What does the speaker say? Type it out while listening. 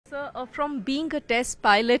So, from being a test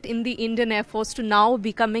pilot in the Indian Air Force to now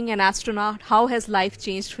becoming an astronaut, how has life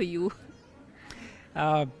changed for you?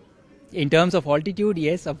 Uh, in terms of altitude,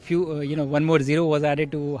 yes, a few, one more zero was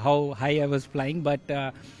added to how high I was flying, but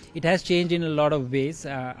it has changed in a lot of ways.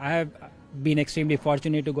 I have been extremely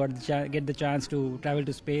fortunate to get the chance to travel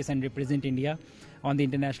to space and represent India on the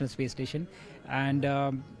International Space Station, and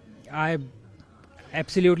I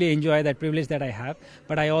absolutely enjoy that privilege that I have,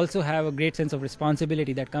 but I also have a great sense of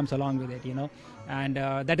responsibility that comes along with it, and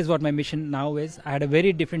that is what my mission now is. I had a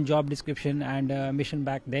very different job description and mission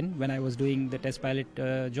back then when I was doing the test pilot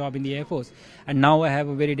job in the Air Force, and now I have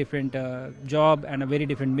a very different job and a very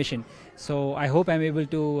different mission. So I hope I'm able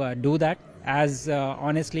to do that as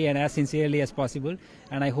honestly and as sincerely as possible,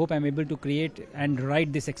 and I hope I'm able to create and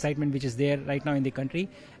write this excitement which is there right now in the country,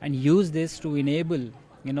 and use this to enable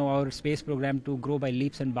our space program to grow by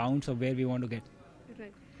leaps and bounds of where we want to get.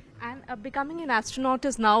 Right. And becoming an astronaut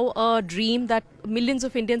is now a dream that millions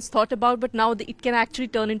of Indians thought about, but now it can actually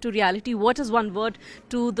turn into reality. What is one word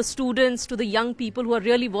to the students, to the young people who are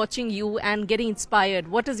really watching you and getting inspired?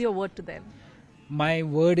 What is your word to them? My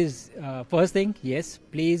word is, first thing, yes,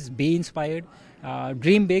 please be inspired.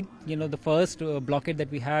 Dream big. The first blockade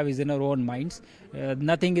that we have is in our own minds.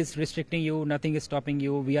 Nothing is restricting you, nothing is stopping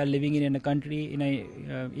you. We are living in a country, in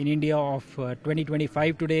India of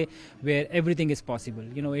 2025 today, where everything is possible.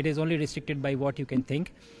 It is only restricted by what you can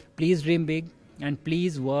think. Please dream big, and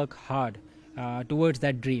please work hard towards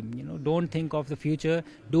that dream. Don't think of the future.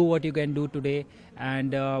 Do what you can do today.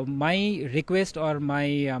 And my request or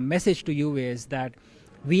my message to you is that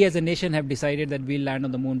we as a nation have decided that we'll land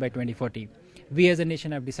on the moon by 2040. We as a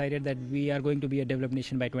nation have decided that we are going to be a developed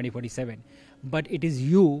nation by 2047. But it is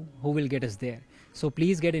you who will get us there. So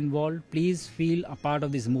please get involved. Please feel a part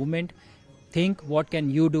of this movement. Think what can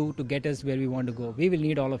you do to get us where we want to go. We will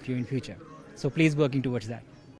need all of you in future. So please working towards that.